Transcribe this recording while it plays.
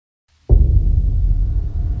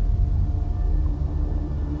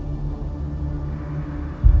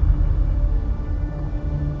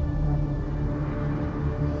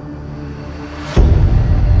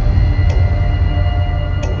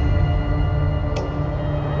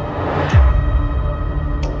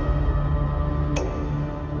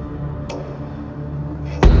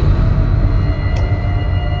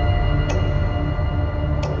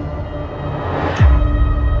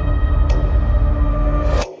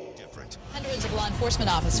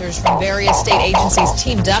enforcement officers from various state agencies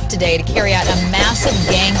teamed up today to carry out a massive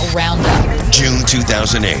gang roundup. June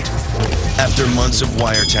 2008. After months of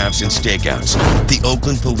wiretaps and stakeouts, the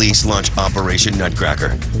Oakland police launched Operation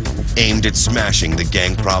Nutcracker, aimed at smashing the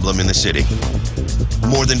gang problem in the city.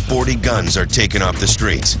 More than 40 guns are taken off the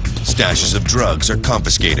streets, stashes of drugs are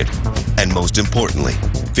confiscated, and most importantly,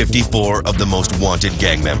 54 of the most wanted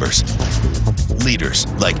gang members. Leaders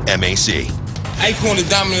like MAC. Acorn is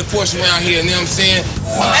dominant force around here, you know what I'm saying?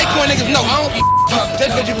 Acorn niggas, no, I don't be just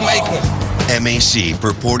because you from Acorn. MAC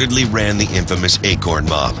purportedly ran the infamous Acorn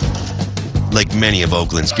mob. Like many of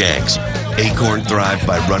Oakland's gangs, Acorn thrived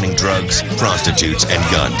by running drugs, prostitutes, and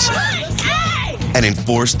guns, and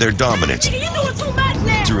enforced their dominance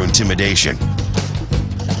through intimidation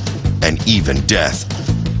and even death.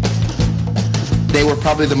 They were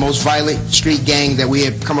probably the most violent street gang that we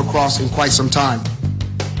have come across in quite some time.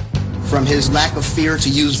 From his lack of fear to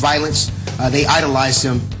use violence, they idolized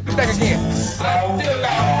him. Back again.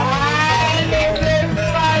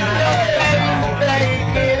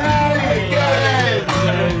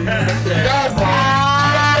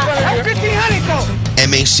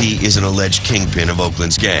 MAC is an alleged kingpin of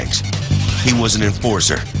Oakland's gangs. He was an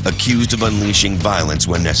enforcer, accused of unleashing violence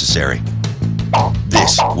when necessary.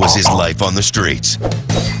 This was his life on the streets.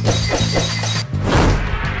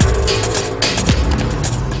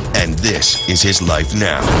 And this is his life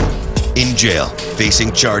now. In jail,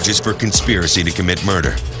 facing charges for conspiracy to commit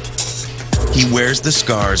murder. He wears the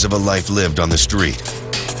scars of a life lived on the street.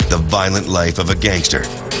 The violent life of a gangster.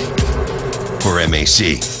 For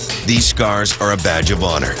MAC, these scars are a badge of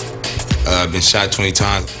honor. I've been shot 20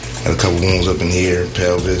 times. Had a couple wounds up in here,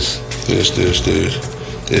 pelvis, this. A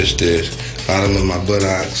lot of them in my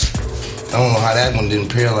buttocks. I don't know how that one didn't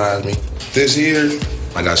paralyze me. This here,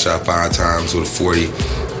 I got shot 5 times with a 40.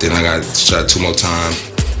 Then I got shot 2 more times.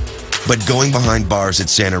 But going behind bars at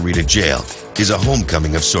Santa Rita Jail is a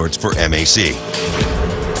homecoming of sorts for MAC.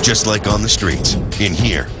 Just like on the streets, in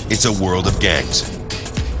here, it's a world of gangs.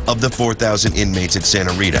 Of the 4,000 inmates at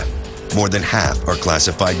Santa Rita, more than half are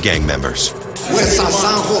classified gang members.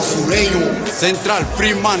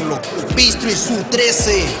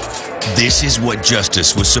 This is what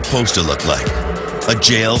justice was supposed to look like. A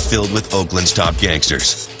jail filled with Oakland's top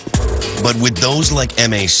gangsters. But with those like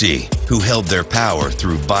MAC, who held their power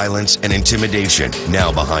through violence and intimidation,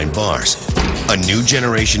 now behind bars, a new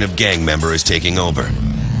generation of gang member is taking over.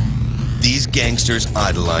 These gangsters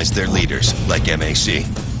idolize their leaders, like MAC,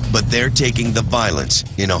 but they're taking the violence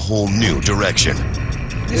in a whole new direction.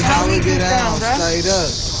 It's how we get down, straight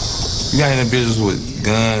up. You got individuals with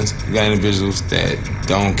guns, you got individuals that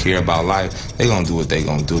don't care about life. They gonna do what they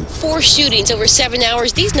gonna do. 4 shootings over 7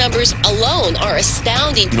 hours. These numbers alone are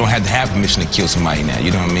astounding. You don't have to have permission to kill somebody now,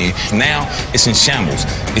 you know what I mean? Now, it's in shambles.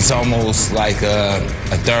 It's almost like a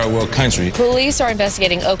third world country. Police are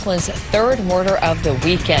investigating Oakland's 3rd murder of the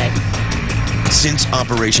weekend. Since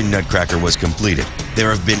Operation Nutcracker was completed, there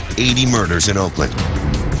have been 80 murders in Oakland,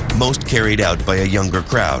 most carried out by a younger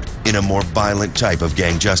crowd in a more violent type of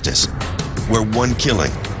gang justice, where one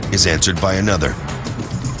killing is answered by another.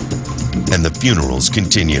 And the funerals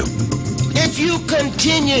continue. If you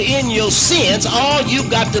continue in your sins, all you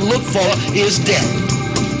got to look for is death.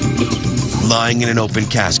 Lying in an open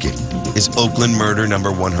casket is Oakland murder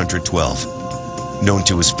number 112, known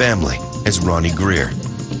to his family as Ronnie Greer,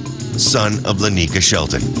 son of Lanika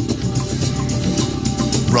Shelton.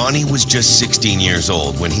 Ronnie was just 16 years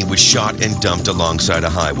old when he was shot and dumped alongside a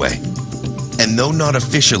highway. And though not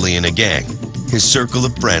officially in a gang, his circle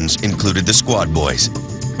of friends included the Squad Boys,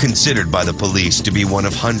 considered by the police to be one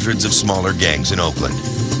of hundreds of smaller gangs in Oakland.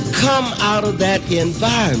 Come out of that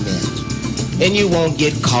environment and you won't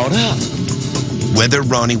get caught up. Whether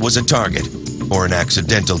Ronnie was a target or an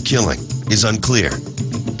accidental killing is unclear.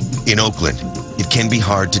 In Oakland, it can be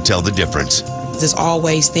hard to tell the difference. There's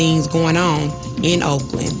always things going on in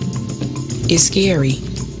Oakland. It's scary.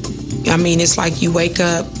 I mean, it's like you wake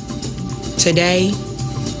up today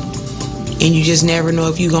and you just never know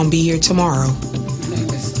if you're gonna be here tomorrow.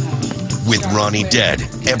 With Ronnie dead,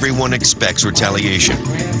 everyone expects retaliation.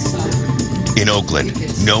 In Oakland,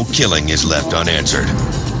 no killing is left unanswered.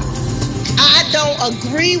 I don't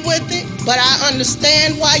agree with it, but I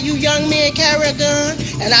understand why you young men carry a gun,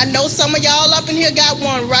 and I know some of y'all up in here got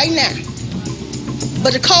one right now.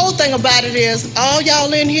 But the cold thing about it is, all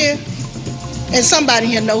y'all in here, and somebody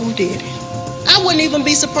here know who did it. I wouldn't even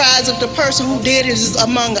be surprised if the person who did it is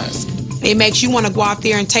among us. It makes you want to go out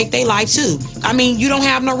there and take their life too. I mean, you don't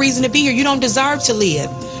have no reason to be here. You don't deserve to live.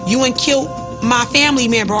 You ain't killed my family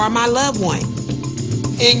member or my loved one.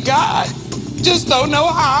 And God just don't know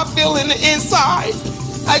how I feel in the inside.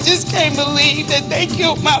 I just can't believe that they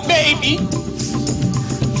killed my baby.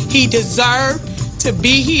 He deserved to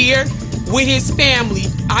be here with his family.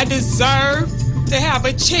 I deserve to have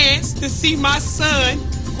a chance to see my son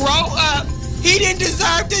grow up. He didn't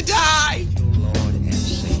deserve to die.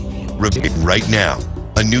 Right now,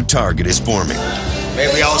 a new target is forming.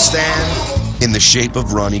 May we all stand? In the shape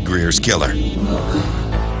of Ronnie Greer's killer.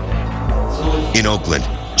 In Oakland,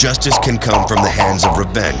 justice can come from the hands of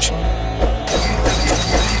revenge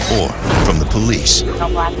or from the police.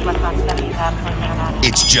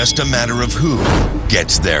 It's just a matter of who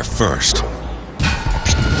gets there first.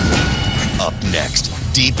 Up next,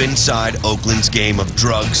 deep inside Oakland's game of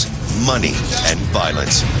drugs, money, and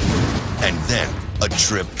violence. And then a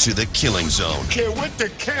trip to the killing zone. Care what the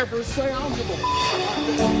cameras say, I'm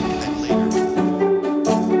gonna...